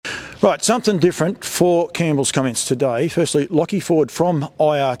Right, something different for Campbell's Comments today. Firstly, Lachlan Ford from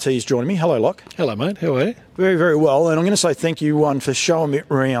IRT is joining me. Hello, Loch. Hello, mate. How are you? Very, very well. And I'm going to say thank you, for showing me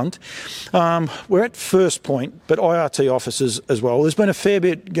around. We're at First Point, but IRT offices as well. There's been a fair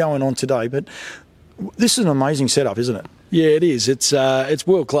bit going on today, but this is an amazing setup, isn't it? Yeah, it is. It's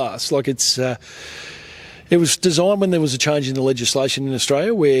world class. It was designed when there was a change in the legislation in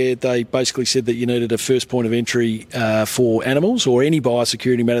Australia where they basically said that you needed a first point of entry for animals or any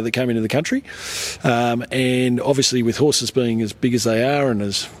biosecurity matter that came into the country. And obviously with horses being as big as they are and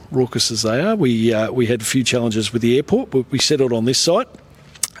as raucous as they are, we had a few challenges with the airport, but we settled on this site.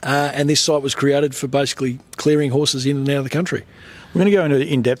 And this site was created for basically clearing horses in and out of the country. We're going to go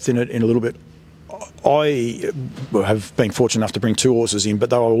in depth in it in a little bit. I have been fortunate enough to bring two horses in, but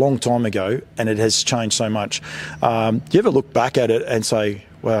they were a long time ago and it has changed so much. Do you ever look back at it and say,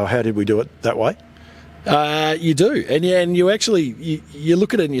 wow, how did we do it that way? You do. And you actually, you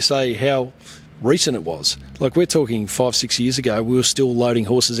look at it and you say how recent it was. Like we're talking 5-6 years ago, we were still loading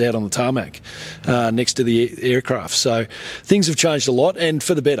horses out on the tarmac next to the aircraft. So things have changed a lot and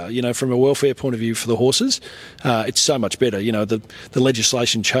for the better, from a welfare point of view for the horses, it's so much better. The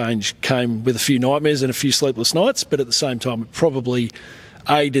legislation change came with a few nightmares and a few sleepless nights, but at the same time, it probably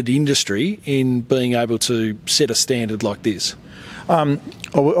aided industry in being able to set a standard like this.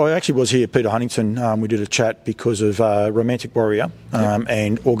 I actually was here, Peter Huntington. We did a chat because of Romantic Warrior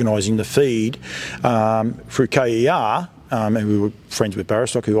and organising the feed through KER, and we were friends with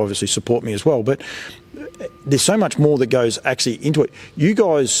Barristock, who obviously support me as well. But there's so much more that goes actually into it. You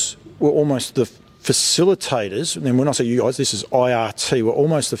guys were almost the facilitators, and when I say you guys, this is IRT, we're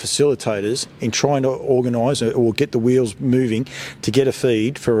almost the facilitators in trying to organise or get the wheels moving to get a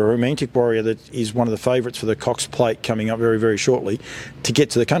feed for a Romantic Warrior that is one of the favourites for the Cox Plate coming up very, very shortly to get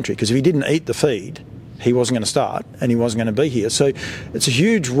to the country. Because if he didn't eat the feed, he wasn't going to start and he wasn't going to be here. So it's a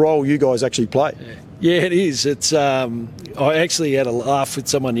huge role you guys actually play. Yeah, it is. It's. I actually had a laugh with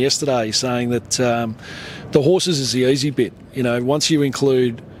someone yesterday saying that the horses is the easy bit. Once you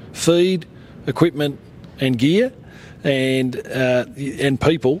include feed, equipment and gear and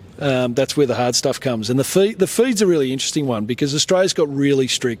people, that's where the hard stuff comes. And the feed's a really interesting one because Australia's got really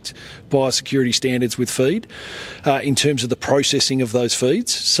strict biosecurity standards with feed in terms of the processing of those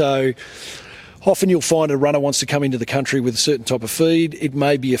feeds. So often you'll find a runner wants to come into the country with a certain type of feed. It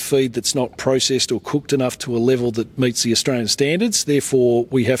may be a feed that's not processed or cooked enough to a level that meets the Australian standards. Therefore,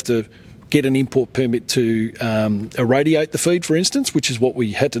 we have to get an import permit to irradiate the feed, for instance, which is what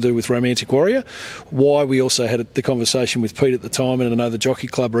we had to do with Romantic Warrior. Why we also had the conversation with Pete at the time, and I know the Jockey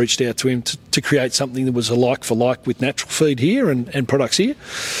Club reached out to him to create something that was a like for like with natural feed here and products here.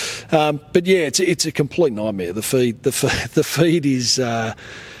 But yeah, it's a complete nightmare. The feed is.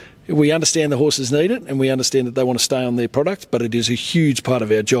 We understand the horses need it and we understand that they want to stay on their product, but it is a huge part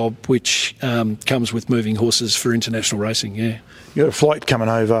of our job which comes with moving horses for international racing, yeah. You've got a flight coming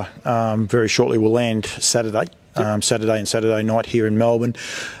over very shortly. We'll land Saturday. Saturday and Saturday night here in Melbourne.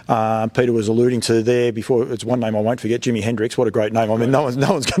 Peter was alluding to there before, it's one name I won't forget, Jimi Hendrix. What a great name. I mean, no one's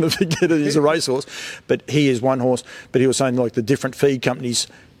going to forget it. He's a racehorse, but he is one horse. But he was saying like the different feed companies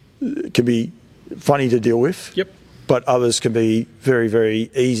can be funny to deal with. Yep. But others can be very, very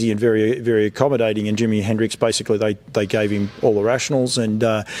easy and very, very accommodating. And Jimi Hendrix, basically, they gave him all the rationals and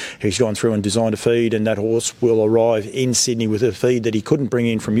he's gone through and designed a feed, and that horse will arrive in Sydney with a feed that he couldn't bring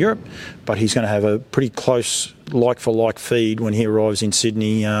in from Europe, but he's going to have a pretty close like-for-like feed when he arrives in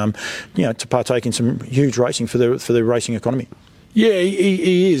Sydney, to partake in some huge racing for the racing economy. Yeah,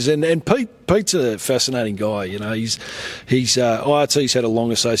 he is, and Pete's a fascinating guy. He's IRT's had a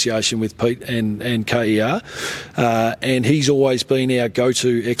long association with Pete and KER, and he's always been our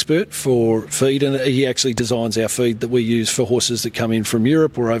go-to expert for feed, and he actually designs our feed that we use for horses that come in from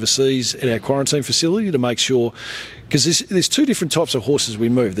Europe or overseas at our quarantine facility to make sure. Because there's two different types of horses we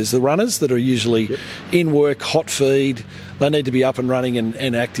move. There's the runners that are usually in work, hot feed. They need to be up and running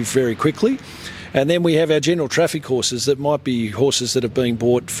and active very quickly. And then we have our general traffic horses that might be horses that have been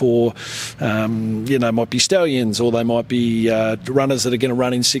bought for, might be stallions, or they might be runners that are going to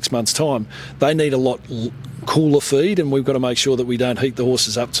run in 6 months' time. They need a lot cooler feed, and we've got to make sure that we don't heat the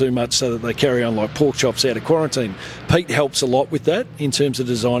horses up too much so that they carry on like pork chops out of quarantine. Pete helps a lot with that in terms of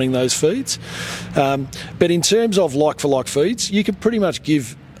designing those feeds. But in terms of like-for-like feeds, you can pretty much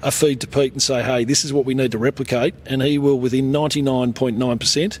give a feed to Pete and say, hey, this is what we need to replicate, and he will, within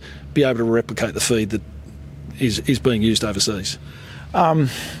 99.9%, be able to replicate the feed that is being used overseas.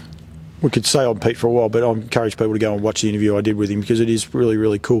 We could say on Pete for a while, but I encourage people to go and watch the interview I did with him because it is really,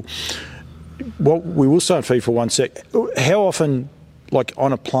 really cool. Well, we will start feed for 1 sec. How often, like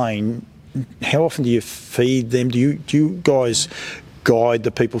on a plane, how often do you feed them? Do you guys guide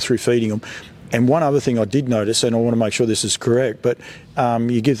the people through feeding them. And one other thing I did notice, and I want to make sure this is correct, but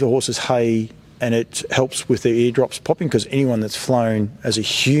you give the horses hay and it helps with their eardrops popping, because anyone that's flown as a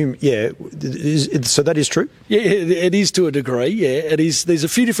human, so that is true? Yeah, it is to a degree, yeah. It is. There's a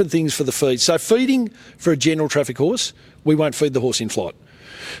few different things for the feed. So feeding for a general traffic horse, we won't feed the horse in flight.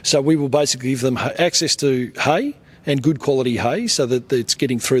 So we will basically give them access to hay and good quality hay so that it's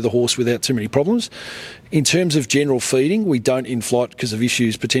getting through the horse without too many problems. In terms of general feeding, we don't in flight because of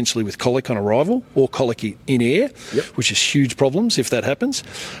issues potentially with colic on arrival or colic in air, which is huge problems if that happens.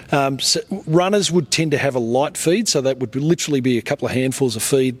 So runners would tend to have a light feed, so that would literally be a couple of handfuls of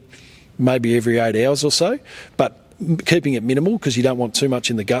feed maybe every 8 hours or so, but keeping it minimal because you don't want too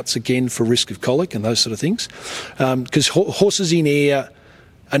much in the guts, again, for risk of colic and those sort of things. Because horses in air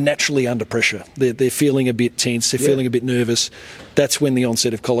are naturally under pressure. They're feeling a bit tense, they're feeling a bit nervous. That's when the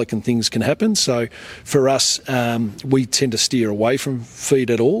onset of colic and things can happen. So for us, we tend to steer away from feed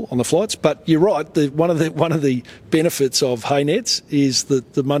at all on the flights. But you're right, one of the benefits of hay nets is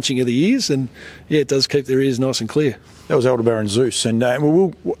the munching of the ears, and it does keep their ears nice and clear. That was Aldebaran Zeus, and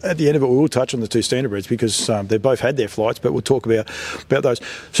we'll, at the end of it, we will touch on the two standardbreds because they've both had their flights, but we'll talk about those.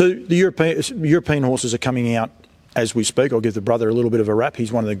 So the European horses are coming out as we speak. I'll give the brother a little bit of a rap.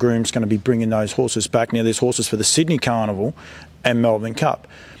 He's one of the grooms going to be bringing those horses back. Now, there's horses for the Sydney Carnival and Melbourne Cup.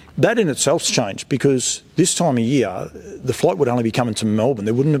 That in itself's changed because this time of year, the flight would only be coming to Melbourne.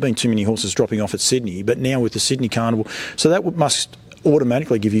 There wouldn't have been too many horses dropping off at Sydney, but now with the Sydney Carnival, so that must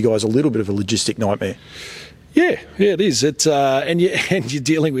automatically give you guys a little bit of a logistic nightmare. Yeah, it is. And you're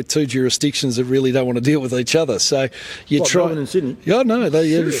dealing with two jurisdictions that really don't want to deal with each other. So you try. Melbourne and Sydney. Yeah, no.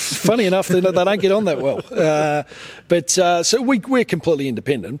 Funny enough, they don't get on that well. So we're completely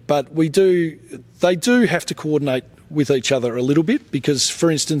independent, but they do have to coordinate with each other a little bit because, for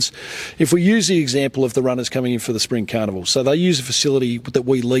instance, if we use the example of the runners coming in for the Spring Carnival, so they use a facility that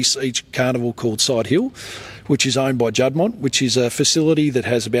we lease each carnival called Side Hill, which is owned by Juddmonte, which is a facility that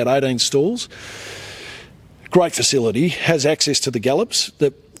has about 18 stalls. Great facility, has access to the gallops.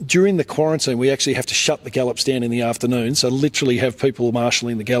 During the quarantine, we actually have to shut the gallops down in the afternoon, so literally have people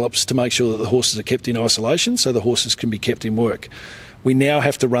marshalling the gallops to make sure that the horses are kept in isolation so the horses can be kept in work. We now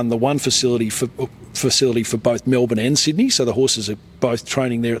have to run the one facility for both Melbourne and Sydney, so the horses are both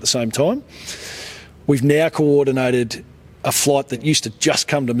training there at the same time. We've now coordinated a flight that used to just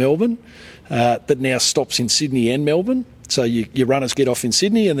come to Melbourne that now stops in Sydney and Melbourne. So your runners get off in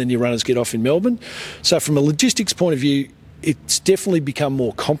Sydney and then your runners get off in Melbourne. So from a logistics point of view, it's definitely become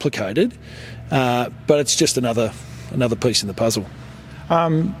more complicated, but it's just another piece in the puzzle.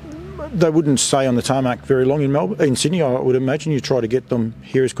 They wouldn't stay on the tarmac very long in Sydney. I would imagine you try to get them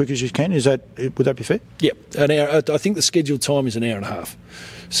here as quick as you can. Would that be fair? Yep, an hour. I think the scheduled time is an hour and a half.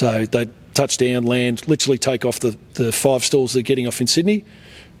 So they touch down, land, literally take off the 5 stalls they're getting off in Sydney.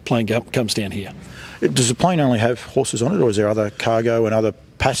 Plane comes down here. Does the plane only have horses on it, or is there other cargo and other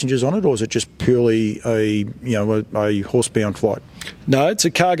passengers on it, or is it just purely a horsebound flight? No, it's a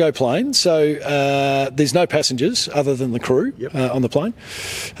cargo plane, so there's no passengers other than the crew on the plane.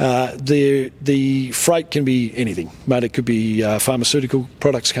 The freight can be anything, mate. It could be pharmaceutical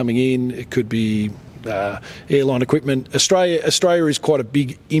products coming in. It could be airline equipment. Australia is quite a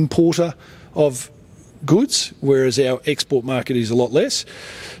big importer of goods, whereas our export market is a lot less.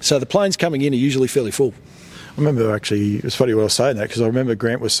 So the planes coming in are usually fairly full. I remember actually, it's funny what I was saying that, because I remember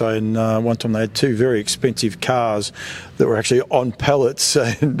Grant was saying one time they had 2 very expensive cars that were actually on pallets,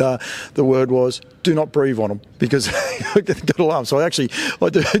 and the word was, do not breathe on them, because I got alarmed. So I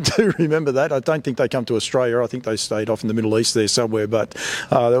do remember that. I don't think they come to Australia. I think they stayed off in the Middle East there somewhere, but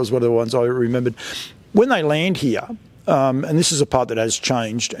that was one of the ones I remembered. When they land here, and this is a part that has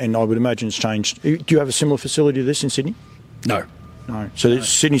changed, and I would imagine it's changed. Do you have a similar facility to this in Sydney? No. So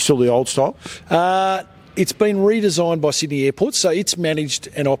Sydney's still the old style? It's been redesigned by Sydney Airports, so it's managed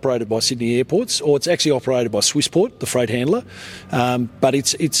and operated by Sydney Airports, or it's actually operated by Swissport, the freight handler, but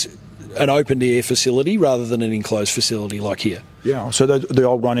it's an open-air facility rather than an enclosed facility like here. Yeah, so the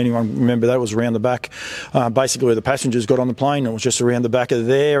old one, anyone remember that, was around the back, basically where the passengers got on the plane. It was just around the back of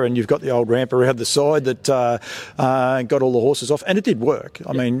there, and you've got the old ramp around the side that got all the horses off, and it did work.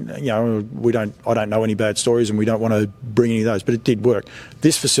 I mean, I don't know any bad stories, and we don't want to bring any of those, but it did work.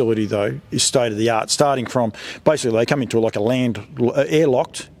 This facility, though, is state of the art, starting from basically they come into like a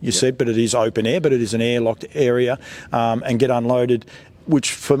airlocked, you said, but it is open air, but it is an airlocked area, and get unloaded,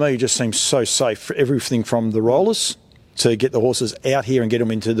 which for me just seems so safe for everything from the rollers to get the horses out here and get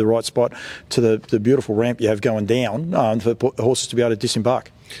them into the right spot, to the beautiful ramp you have going down for the horses to be able to disembark.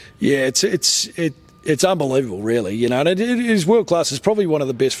 Yeah, it's unbelievable, really. And it is world class. It's probably one of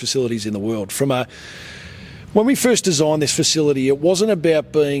the best facilities in the world. From When we first designed this facility, it wasn't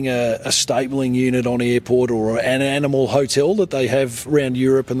about being a stabling unit on airport or an animal hotel that they have around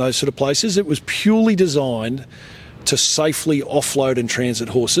Europe and those sort of places. It was purely designed to safely offload and transit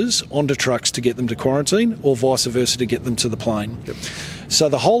horses onto trucks to get them to quarantine, or vice versa to get them to the plane. Yep. So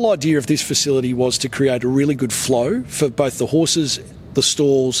the whole idea of this facility was to create a really good flow for both the horses, the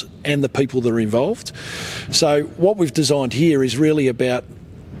stalls and the people that are involved. So what we've designed here is really about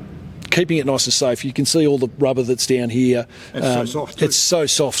keeping it nice and safe. You can see all the rubber that's down here. It's so soft too. It's so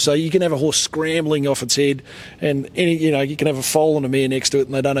soft. So you can have a horse scrambling off its head, and you can have a foal and a mare next to it,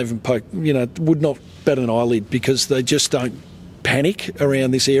 and they don't even poke. Would not bat an eyelid because they just don't panic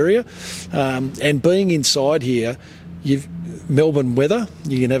around this area. And being inside here, Melbourne weather,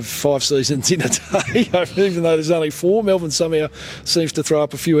 you can have 5 seasons in a day, even though there's only 4. Melbourne somehow seems to throw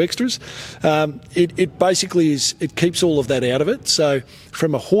up a few extras. It basically it keeps all of that out of it. So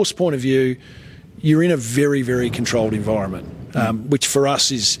from a horse point of view, you're in a very, very controlled environment, which for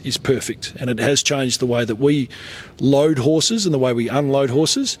us is perfect. And it has changed the way that we load horses and the way we unload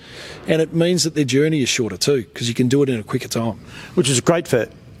horses. And it means that their journey is shorter too, because you can do it in a quicker time. Which is great for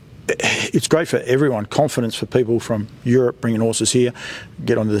everyone. Confidence for people from Europe bringing horses here,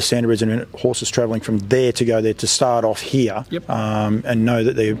 get onto the standard resident horses travelling from there to go there to start off here. Yep. And know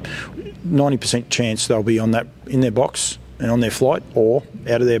that they're 90% chance they'll be on that in their box and on their flight, or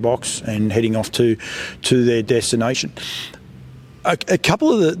out of their box and heading off to their destination. A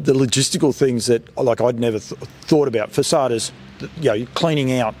couple of the logistical things that I'd never thought about, for starters,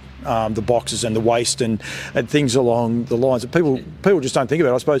 cleaning out the boxes and the waste and things along the lines that people just don't think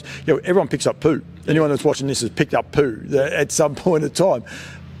about. I suppose everyone picks up poo. Anyone that's watching this has picked up poo at some point in time.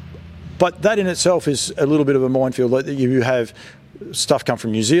 But that in itself is a little bit of a minefield. That you have stuff come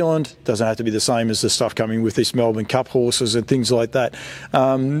from New Zealand, doesn't have to be the same as the stuff coming with this Melbourne Cup horses and things like that.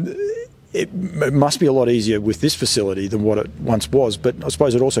 It must be a lot easier with this facility than what it once was, but I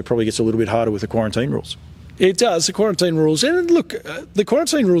suppose it also probably gets a little bit harder with the quarantine rules. It does, the quarantine rules. And look, the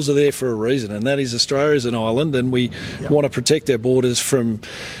quarantine rules are there for a reason, and that is Australia is an island, and we want to protect our borders from,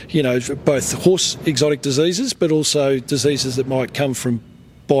 both horse exotic diseases, but also diseases that might come from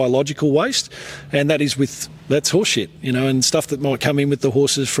biological waste, and that's horse shit, and stuff that might come in with the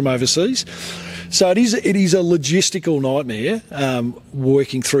horses from overseas. So it is a logistical nightmare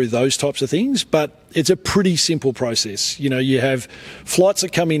working through those types of things, but it's a pretty simple process. You have flights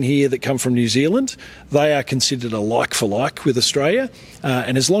that come in here that come from New Zealand. They are considered a like for like with Australia,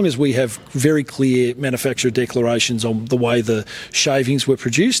 and as long as we have very clear manufacturer declarations on the way the shavings were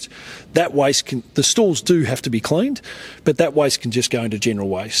produced, that waste the stalls do have to be cleaned, but that waste can just go into general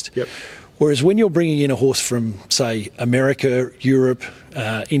waste. Yep. Whereas when you're bringing in a horse from, say, America, Europe,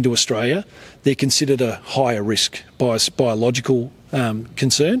 into Australia, they're considered a higher risk biological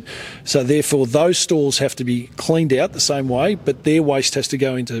concern. So therefore, those stalls have to be cleaned out the same way, but their waste has to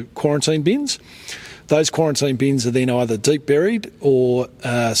go into quarantine bins. Those quarantine bins are then either deep buried or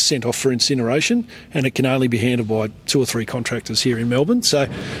sent off for incineration, and it can only be handled by 2 or 3 contractors here in Melbourne. So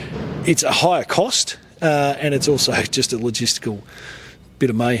it's a higher cost, and it's also just a logistical bit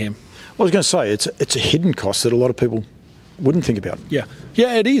of mayhem. I was going to say, it's a hidden cost that a lot of people wouldn't think about. Yeah,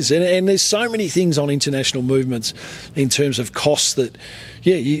 it is. And there's so many things on international movements in terms of costs that,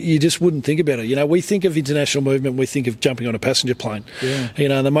 you just wouldn't think about it. We think of international movement, we think of jumping on a passenger plane.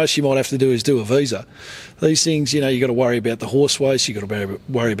 Yeah. The most you might have to do is do a visa. These things, you've got to worry about the horse waste, you've got to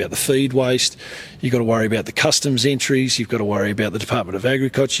worry about the feed waste, you've got to worry about the customs entries, you've got to worry about the Department of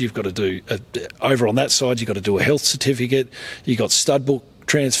Agriculture, you've got to do, over on that side, you've got to do a health certificate, you've got stud book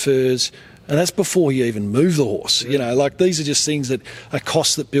transfers, and that's before you even move the horse. These are just things that are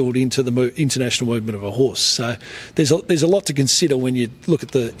costs that build into the international movement of a horse. So there's a lot to consider when you look at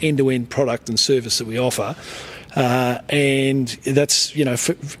the end-to-end product and service that we offer, and that's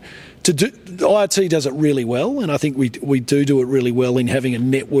IRT does it really well, and I think we do it really well in having a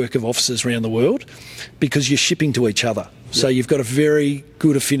network of offices around the world, because you're shipping to each other. So you've got a very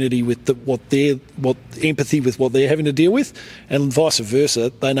good affinity with empathy with what they're having to deal with, and vice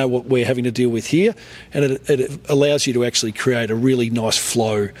versa. They know what we're having to deal with here, and it allows you to actually create a really nice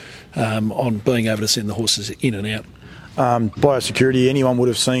flow on being able to send the horses in and out. Biosecurity, anyone would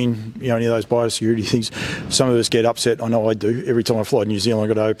have seen any of those biosecurity things. Some of us get upset. I know I do. Every time I fly to New Zealand,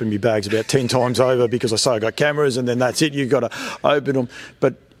 I've got to open my bags about 10 times over because I say I've got cameras, and then that's it. You've got to open them.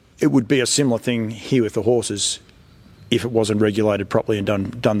 But it would be a similar thing here with the horses if it wasn't regulated properly and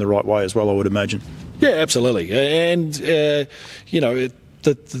done the right way as well, I would imagine. Yeah, absolutely. And, the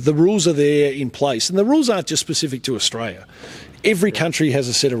rules are there in place. And the rules aren't just specific to Australia. Every country has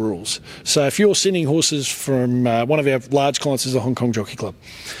a set of rules. So if you're sending horses from one of our large clients is the Hong Kong Jockey Club.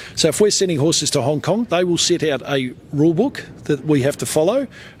 So if we're sending horses to Hong Kong, they will set out a rule book that we have to follow,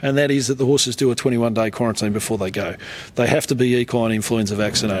 and that is that the horses do a 21-day quarantine before they go. They have to be equine influenza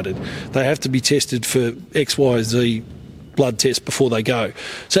vaccinated. They have to be tested for X, Y, Z blood tests before they go.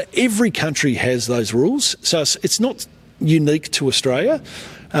 So every country has those rules. So it's not unique to Australia,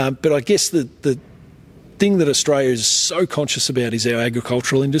 but I guess the thing that Australia is so conscious about is our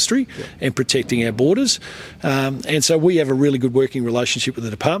agricultural industry and protecting our borders. And so we have a really good working relationship with the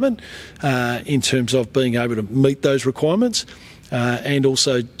department in terms of being able to meet those requirements and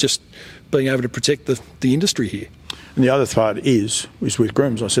also just being able to protect the industry here. And the other part is with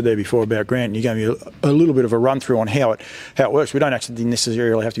grooms. I said there before about Grant, and you gave me a little bit of a run through on how it works. We don't actually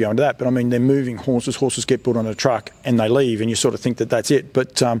necessarily have to go into that, but I mean they're moving horses. Horses get put on a truck and they leave, and you sort of think that that's it.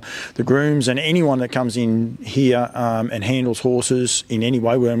 But the grooms and anyone that comes in here and handles horses in any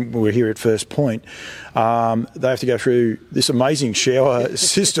way, when we're here at First Point, they have to go through this amazing shower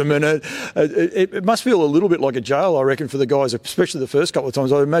system, and it must feel a little bit like a jail, I reckon, for the guys, especially the first couple of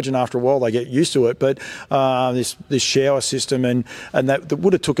times. I imagine after a while they get used to it, but this shower system and that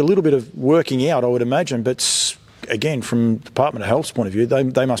would have took a little bit of working out, I would imagine, but again, from Department of Health's point of view,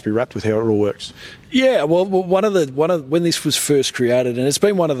 they must be wrapped with how it all works. Yeah, well, one of when this was first created, and it's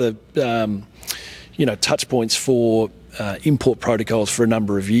been one of the touch points for import protocols for a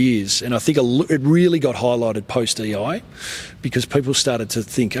number of years, and I think it really got highlighted post-EI because people started to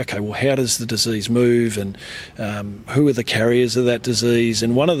think, okay, well, how does the disease move, and who are the carriers of that disease?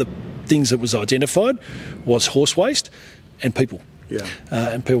 And one of the things that was identified was horse waste and people. Yeah.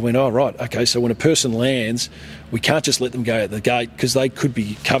 And people went, oh, right, okay, so when a person lands, we can't just let them go at the gate because they could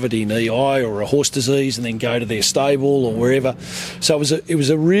be covered in EI or a horse disease and then go to their stable or wherever. So it was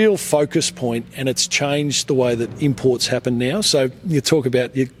a real focus point, and it's changed the way that imports happen now. So you talk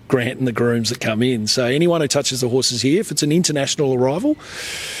about your Grant and the grooms that come in. So anyone who touches the horses here, if it's an international arrival,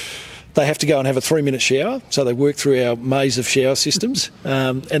 they have to go and have a 3-minute shower. So they work through our maze of shower systems,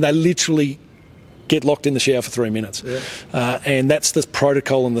 and they literally get locked in the shower for 3 minutes. Yeah. And that's the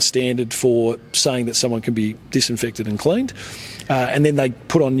protocol and the standard for saying that someone can be disinfected and cleaned. And then they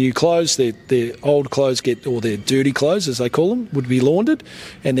put on new clothes. Their old clothes or their dirty clothes, as they call them, would be laundered,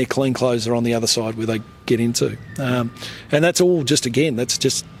 and their clean clothes are on the other side where they get into. And that's all that's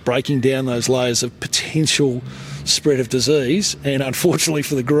just breaking down those layers of potential spread of disease. And unfortunately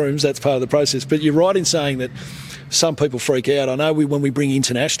for the grooms, that's part of the process. But you're right in saying that some people freak out. I know when we bring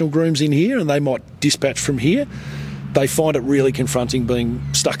international grooms in here and they might dispatch from here, they find it really confronting being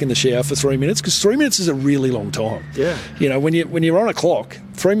stuck in the shower for 3 minutes, because 3 minutes is a really long time. Yeah. You know, when you're on a clock,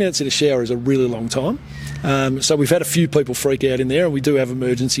 3 minutes in a shower is a really long time. So we've had a few people freak out in there, and we do have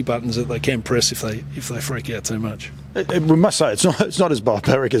emergency buttons that they can press if they freak out too much. We must say it's not as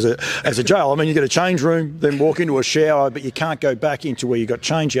barbaric as a jail. I mean, you get a change room, then walk into a shower, but you can't go back into where you got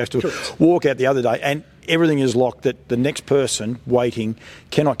changed. You have to walk out the other day, and everything is locked. That the next person waiting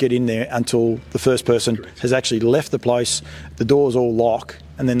cannot get in there until the first person has actually left the place. The doors all lock,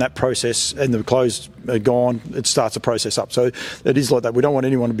 and then that process, and the clothes are gone, it starts a process up. So it is like that. We don't want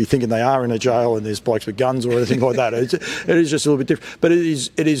anyone to be thinking they are in a jail and there's blokes with guns or anything like that. It is just a little bit different. But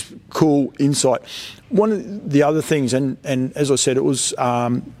it is cool insight. One of the other things, and as I said, it was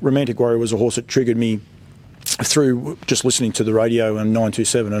Romantic Warrior was a horse that triggered me through just listening to the radio and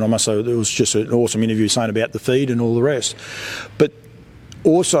 927, and I must say it was just an awesome interview saying about the feed and all the rest. But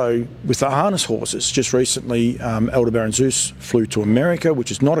also with the harness horses, just recently Aldebaran Zeus flew to America,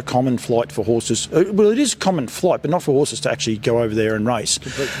 which is not a common flight for horses. Well, it is a common flight, but not for horses to actually go over there and race.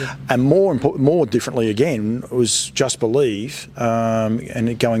 Completely. And more differently again was Just Believe,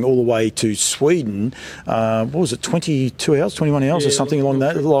 and going all the way to Sweden. What was it, 22 hours, 21 hours or something along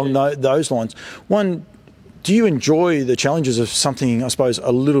those lines. Do you enjoy the challenges of something, I suppose,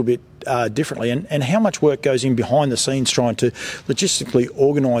 a little bit differently? And how much work goes in behind the scenes trying to logistically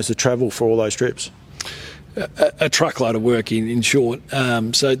organise the travel for all those trips? A truckload of work, in short.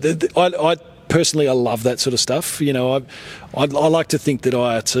 I personally, I love that sort of stuff. You know, I like to think that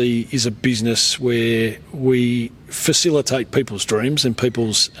IRT is a business where we facilitate people's dreams and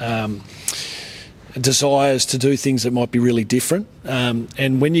people's desires to do things that might be really different,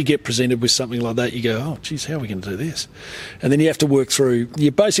 and when you get presented with something like that, you go, oh geez, how are we going to do this? And then you have to work through, you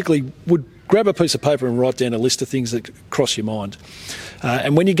basically would grab a piece of paper and write down a list of things that cross your mind,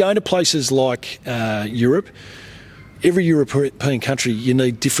 and when you go into places like Europe, every European country, you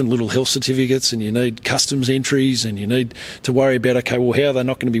need different little health certificates, and you need customs entries, and you need to worry about, okay, well, how are they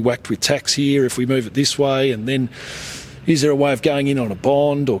not going to be whacked with tax here if we move it this way? And then is there a way of going in on a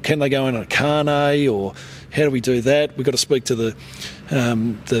bond, or can they go in on a carnet, or how do we do that? We've got to speak to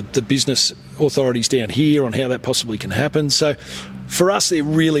the business authorities down here on how that possibly can happen. So for us, they're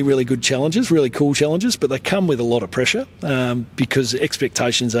really, really good challenges, really cool challenges, but they come with a lot of pressure because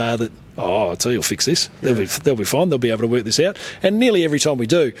expectations are that, I tell you, you'll fix this. They'll be fine. They'll be able to work this out. And nearly every time we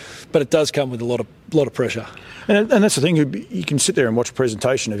do, but it does come with a lot of pressure. And that's the thing. You can sit there and watch a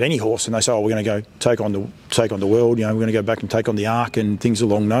presentation of any horse, and they say, "Oh, we're going to go take on the world. We're going to go back and take on the Ark and things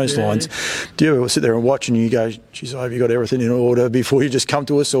along those lines." Do you ever sit there and watch, and you go, "Geez, have you got everything in order before you just come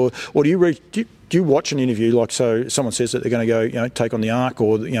to us?" Or do you watch an interview like, so someone says that they're going to go, take on the Ark,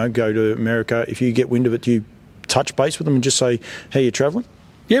 or go to America? If you get wind of it, do you touch base with them and just say, "How are you travelling?"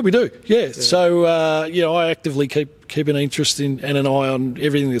 Yeah, we do. Yeah. So I actively keep an interest in and an eye on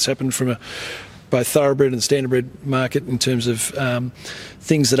everything that's happened from both thoroughbred and standardbred market in terms of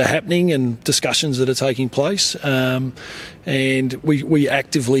things that are happening and discussions that are taking place. And we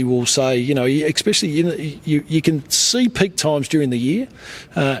actively will say, especially you can see peak times during the year,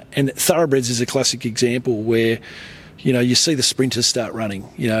 and thoroughbreds is a classic example where you see the sprinters start running,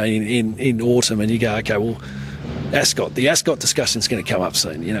 in autumn, and you go, okay, well, the Ascot discussion is going to come up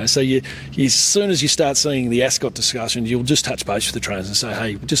soon, So as soon as you start seeing the Ascot discussion, you'll just touch base with the trainers and say,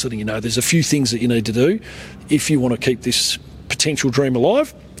 hey, just letting you know, there's a few things that you need to do if you want to keep this potential dream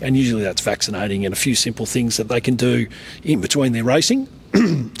alive. And usually that's vaccinating and a few simple things that they can do in between their racing.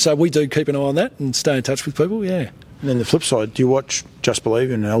 So we do keep an eye on that and stay in touch with people, yeah. And then the flip side, do you watch Just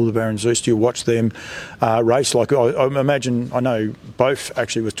Believe and Elder Baron Zeus? Do you watch them race? Like I imagine, I know both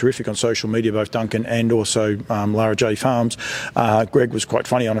actually was terrific on social media, both Duncan and also Lara J Farms. Greg was quite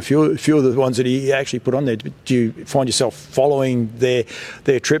funny on a few of the ones that he actually put on there. Do you find yourself following their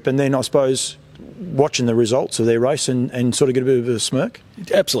trip and then I suppose watching the results of their race and sort of get a bit of a smirk?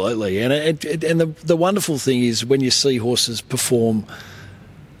 Absolutely. And the wonderful thing is when you see horses perform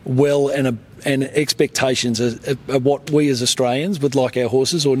well and expectations are what we as Australians would like our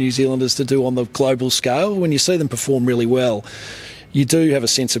horses or New Zealanders to do on the global scale. When you see them perform really well, you do have a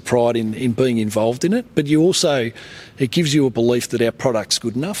sense of pride in being involved in it, but it gives you a belief that our product's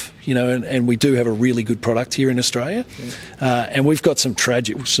good enough, and we do have a really good product here in Australia. And we've got some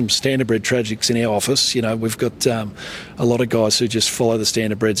standardbred tragics in our office. We've got a lot of guys who just follow the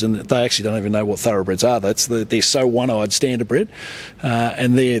standardbreds and they actually don't even know what thoroughbreds are. They're so one-eyed standardbred,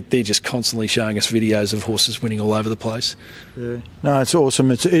 and they're just constantly showing us videos of horses winning all over the place. Yeah. No, it's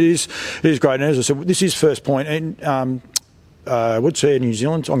awesome. It is great. And as I said, this is First Point, and I would say New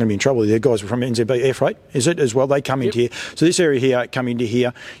Zealand, I'm going to be in trouble with you guys from NZB Air Freight, is it as well? They come into here. So this area here, come into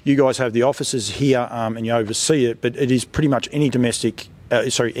here. You guys have the offices here and you oversee it, but it is pretty much any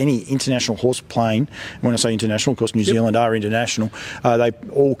any international horse plane. When I say international, of course, New Zealand are international. They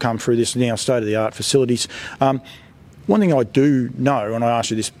all come through this now state-of-the-art facilities. One thing I do know, and I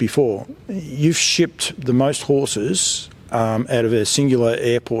asked you this before, you've shipped the most horses out of a singular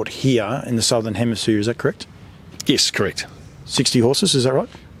airport here in the Southern Hemisphere, is that correct? Yes, correct. 60 horses, is that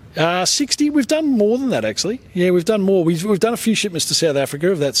right? 60. We've done more than that, actually. Yeah, we've done more. We've done a few shipments to South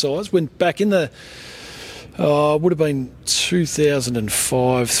Africa of that size. Went back in the would have been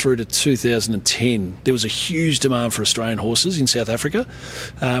 2005 through to 2010. There was a huge demand for Australian horses in South Africa.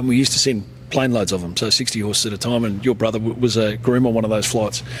 We used to send plane loads of them, so 60 horses at a time, and your brother was a groom on one of those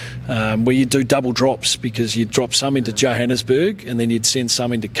flights where you do double drops because you'd drop some into Johannesburg and then you'd send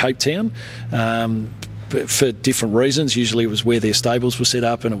some into Cape Town. For different reasons. Usually it was where their stables were set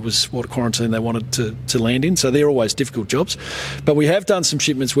up and it was what quarantine they wanted to land in. So they're always difficult jobs. But we have done some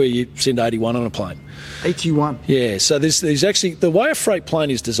shipments where you send 81 on a plane. 81? Yeah. So there's actually, the way a freight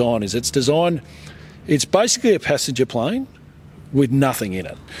plane is designed is it's basically a passenger plane with nothing in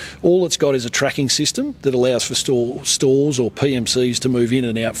it. All it's got is a tracking system that allows for stalls or PMCs to move in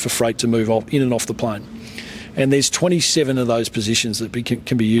and out for freight to move in and off the plane. And there's 27 of those positions that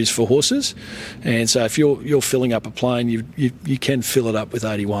can be used for horses. And so if you're filling up a plane, you can fill it up with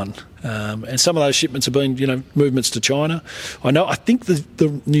 81. And some of those shipments have been, movements to China. I think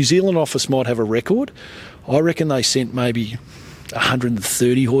the New Zealand office might have a record. I reckon they sent maybe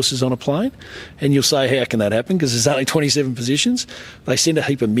 130 horses on a plane. And you'll say, how can that happen? Because there's only 27 positions. They send a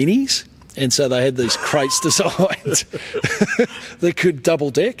heap of minis. And so they had these crates designed that could double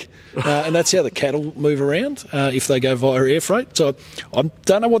deck. And that's how the cattle move around if they go via air freight. So I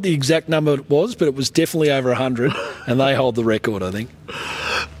don't know what the exact number was, but it was definitely over 100, and they hold the record, I think.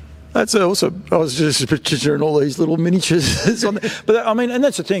 That's awesome. I was just picturing all these little miniatures on there. But I mean, and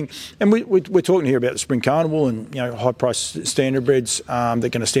that's the thing. And we're talking here about the Spring Carnival and high-priced standardbreds that are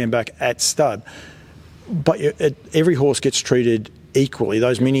going to stand back at stud. But every horse gets treated equally.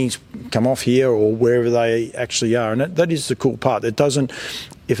 Those minis come off here or wherever they actually are, and that is the cool part. It doesn't,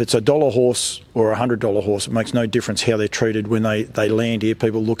 if it's $1 horse or $100 horse, it makes no difference how they're treated when they land here.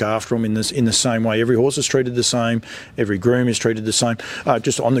 People look after them in the same way. Every horse is treated the same. Every groom is treated the same.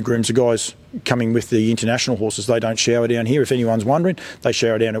 Just on the grooms, the guys coming with the international horses, they don't shower down here. If anyone's wondering, they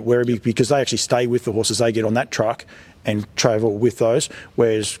shower down at Werribee because they actually stay with the horses. They get on that truck and travel with those,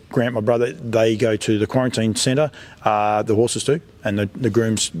 whereas Grant, my brother, they go to the quarantine centre, the horses do, and the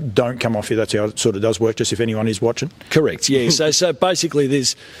grooms don't come off here. That's how it sort of does work, just if anyone is watching. Correct, yeah. So basically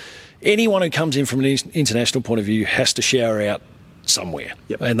there's anyone who comes in from an international point of view has to shower out somewhere,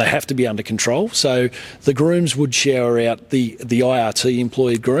 and they have to be under control. So the grooms would shower out, the IRT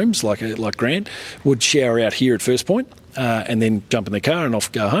employed grooms, like Grant, would shower out here at First Point, and then jump in the car and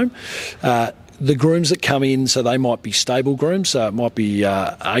off go home. The grooms that come in, so they might be stable grooms, so it might be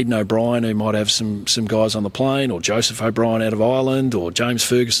Aidan O'Brien, who might have some guys on the plane, or Joseph O'Brien out of Ireland, or James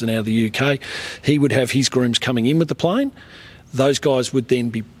Ferguson out of the UK. He would have his grooms coming in with the plane. Those guys would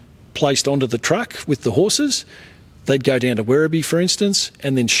then be placed onto the truck with the horses. They'd go down to Werribee, for instance,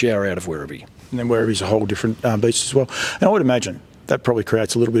 and then shower out of Werribee. And then Werribee's a whole different beast as well. And I would imagine that probably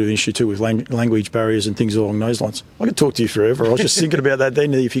creates a little bit of an issue too with language barriers and things along those lines. I could talk to you forever. I was just thinking about that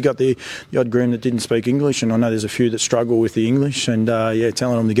then. If you got the odd groom that didn't speak English, and I know there's a few that struggle with the English, and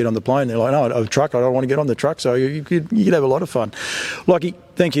telling them to get on the plane, they're like, no, I have a truck, I don't want to get on the truck. So you could have a lot of fun. Lachie,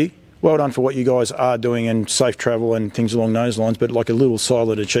 thank you. Well done for what you guys are doing, and safe travel and things along those lines, but like a little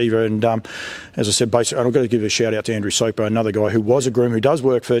silent achiever. And as I said, basically, and I've got to give a shout out to Andrew Soper, another guy who was a groom, who does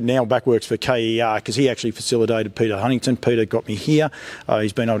work for, now back works for KER, because he actually facilitated Peter Huntington. Peter got me here.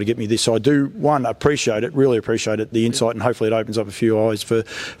 He's been able to get me this. So I do, appreciate it, really appreciate it, the insight, and hopefully it opens up a few eyes for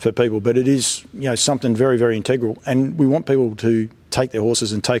people. But it is, something very, very integral. And we want people to take their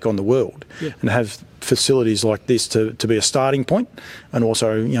horses and take on the world, and have facilities like this to be a starting point, and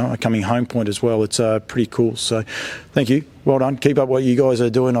also a coming home point as well. It's pretty cool. So thank you, well done, keep up what you guys are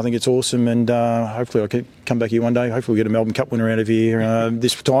doing. I think it's awesome, and hopefully I can come back here one day. Hopefully we'll get a Melbourne Cup winner out of here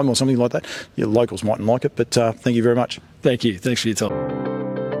this time or something like that. Your locals mightn't like it, but thank you very much. Thank you, thanks for your time.